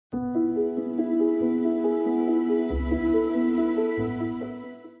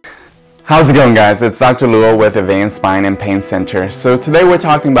How's it going, guys? It's Dr. Luo with Advanced Spine and Pain Center. So today we're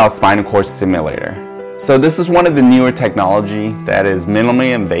talking about Spinal Cord Stimulator. So this is one of the newer technology that is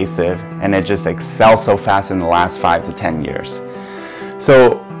minimally invasive, and it just excels so fast in the last 5 to 10 years.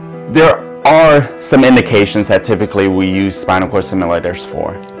 So there are some indications that typically we use spinal cord stimulators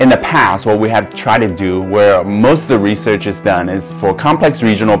for. In the past, what we have tried to do, where most of the research is done, is for complex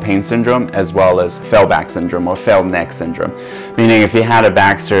regional pain syndrome as well as failed back syndrome or failed neck syndrome. Meaning if you had a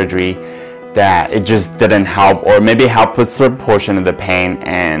back surgery that it just didn't help, or maybe help with a certain portion of the pain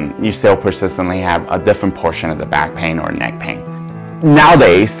and you still persistently have a different portion of the back pain or neck pain.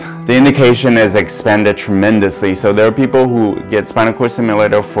 Nowadays, the indication is expanded tremendously. So there are people who get spinal cord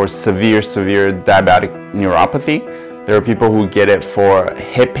stimulator for severe diabetic neuropathy. There are people who get it for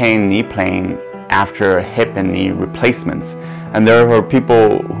hip pain, knee pain after hip and knee replacements. And there are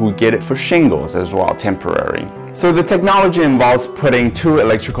people who get it for shingles as well, temporary. So the technology involves putting 2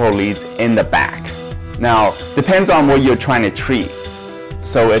 electrical leads in the back. Now, depends on what you're trying to treat.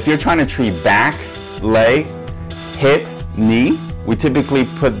 So if you're trying to treat back, leg, hip, knee, we typically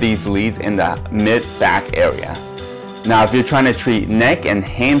put these leads in the mid-back area. Now, if you're trying to treat neck and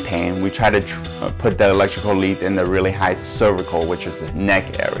hand pain, we try to put the electrical leads in the really high cervical, which is the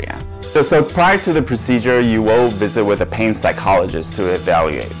neck area. So prior to the procedure, you will visit with a pain psychologist to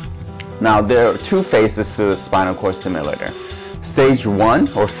evaluate. Now, there are 2 phases to the spinal cord stimulator. Stage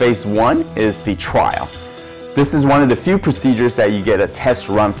 1 or phase 1 is the trial. This is one of the few procedures that you get a test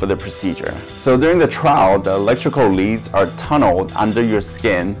run for the procedure. So during the trial, the electrical leads are tunneled under your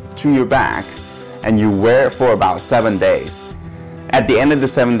skin to your back, and you wear it for about 7 days. At the end of the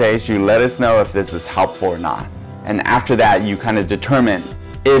 7 days, you let us know if this is helpful or not. And after that, you kind of determine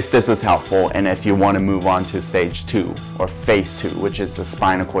if this is helpful and if you want to move on to stage 2 or phase 2, which is the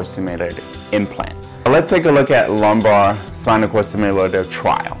spinal cord stimulator implant. Let's take a look at lumbar spinal cord stimulator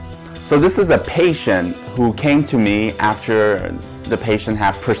trial. So this is a patient who came to me after the patient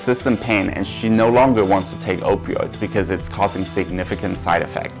had persistent pain and she no longer wants to take opioids because it's causing significant side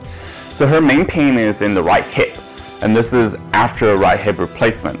effect. So her main pain is in the right hip, and this is after a right hip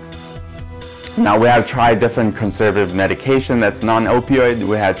replacement. Now, we have tried different conservative medication that's non-opioid.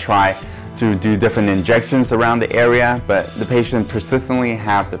 We have tried to do different injections around the area, but the patient persistently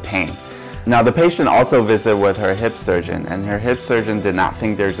have the pain. Now, the patient also visited with her hip surgeon, and her hip surgeon did not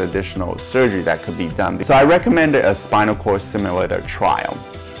think there's additional surgery that could be done. So I recommended a spinal cord stimulator trial.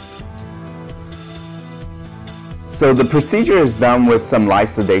 So the procedure is done with some light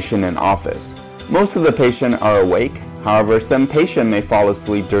sedation in office. Most of the patients are awake. However, some patients may fall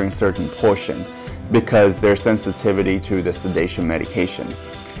asleep during certain portion because their sensitivity to the sedation medication.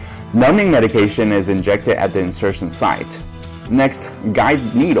 Numbing medication is injected at the insertion site. Next,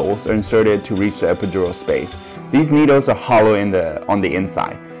 guide needles are inserted to reach the epidural space. These needles are hollow on the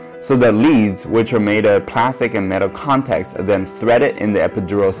inside. So the leads, which are made of plastic and metal contacts, are then threaded in the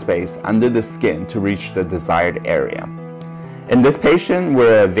epidural space under the skin to reach the desired area. In this patient,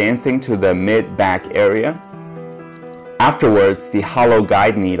 we're advancing to the mid-back area. Afterwards, the hollow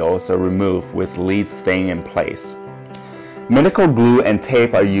guide needles are removed with leads staying in place. Medical glue and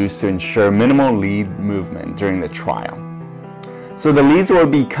tape are used to ensure minimal lead movement during the trial. So the leads will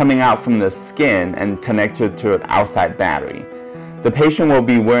be coming out from the skin and connected to an outside battery. The patient will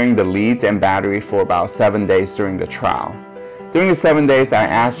be wearing the leads and battery for about 7 days during the trial. During the 7 days, I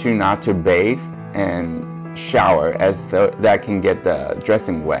ask you not to bathe and shower, as that can get the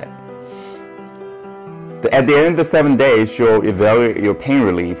dressing wet. At the end of the 7 days, you'll evaluate your pain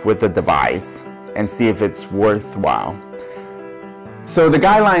relief with the device and see if it's worthwhile. So the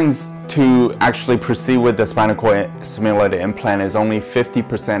guidelines to actually proceed with the spinal cord stimulator implant is only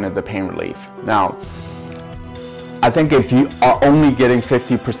 50% of the pain relief. Now, I think if you are only getting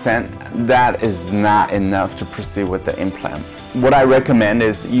 50%, that is not enough to proceed with the implant. What I recommend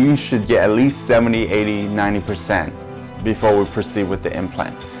is you should get at least 70, 80, 90% before we proceed with the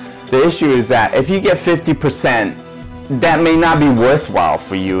implant. The issue is that if you get 50%, that may not be worthwhile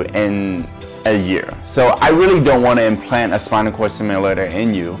for you in a year. So I really don't want to implant a spinal cord stimulator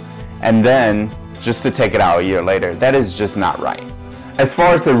in you and then just to take it out a year later. That is just not right. As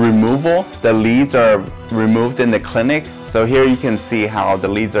far as the removal, the leads are removed in the clinic. So here you can see how the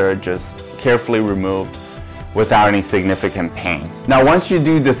leads are just carefully removed without any significant pain. Now, once you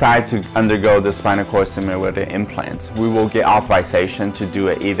do decide to undergo the spinal cord stimulator implants, we will get authorization to do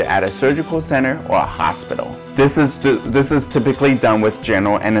it either at a surgical center or a hospital. This is typically done with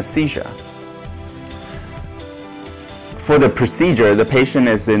general anesthesia. For the procedure, the patient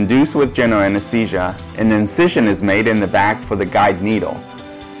is induced with general anesthesia. An incision is made in the back for the guide needle.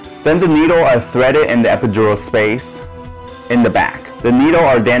 Then the needle are threaded in the epidural space in the back. The needle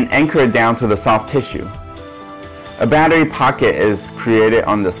are then anchored down to the soft tissue. A battery pocket is created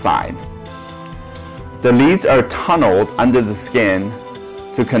on the side. The leads are tunneled under the skin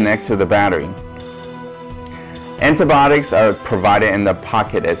to connect to the battery. Antibiotics are provided in the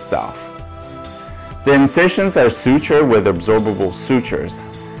pocket itself. The incisions are sutured with absorbable sutures.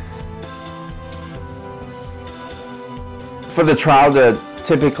 For the trial, that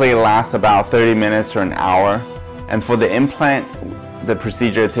typically lasts about 30 minutes or an hour, and for the implant, the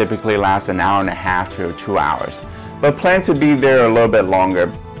procedure typically lasts an hour and a half to 2 hours, but plan to be there a little bit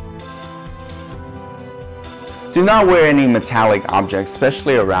longer. Do not wear any metallic objects,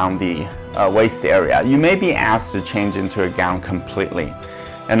 especially around the waist area. You may be asked to change into a gown completely.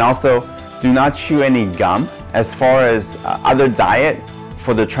 And also, do not chew any gum. As far as other diet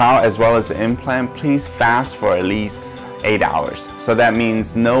for the trial as well as the implant, please fast for at least 8 hours. So that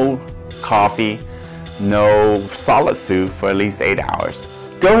means no coffee, no solid food for at least 8 hours.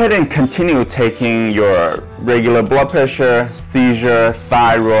 Go ahead and continue taking your regular blood pressure, seizure,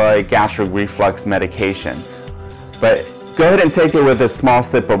 thyroid, gastric reflux medication. But go ahead and take it with a small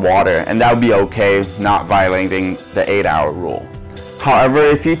sip of water, and that'll be okay, not violating the 8-hour rule. However,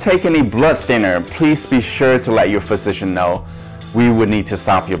 if you take any blood thinner, please be sure to let your physician know. We would need to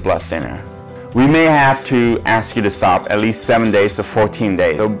stop your blood thinner. We may have to ask you to stop at least 7 days to 14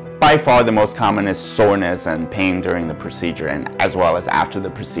 days. So by far the most common is soreness and pain during the procedure and as well as after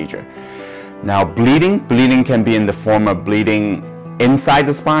the procedure. Now bleeding can be in the form of bleeding inside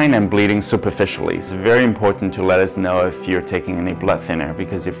the spine and bleeding superficially. It's very important to let us know if you're taking any blood thinner,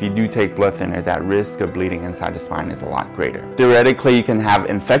 because if you do take blood thinner, that risk of bleeding inside the spine is a lot greater. Theoretically, you can have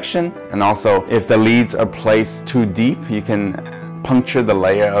infection, and also if the leads are placed too deep, you can puncture the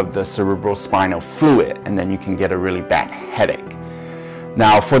layer of the cerebral spinal fluid, and then you can get a really bad headache.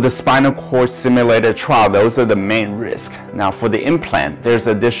 Now for the spinal cord stimulator trial, those are the main risks. Now for the implant, there's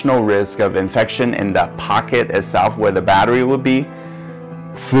additional risk of infection in the pocket itself where the battery would be,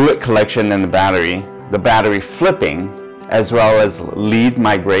 fluid collection in the battery flipping, as well as lead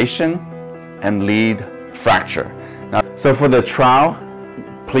migration and lead fracture. Now, so for the trial,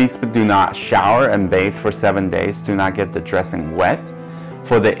 please do not shower and bathe for 7 days. Do not get the dressing wet.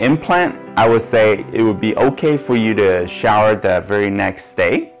 For the implant, I would say it would be okay for you to shower the very next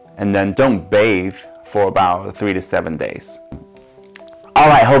day, and then don't bathe for about 3 to 7 days.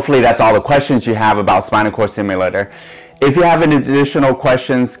 Alright, hopefully that's all the questions you have about spinal cord stimulator. If you have any additional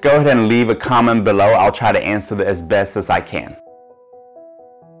questions, go ahead and leave a comment below. I'll try to answer it as best as I can.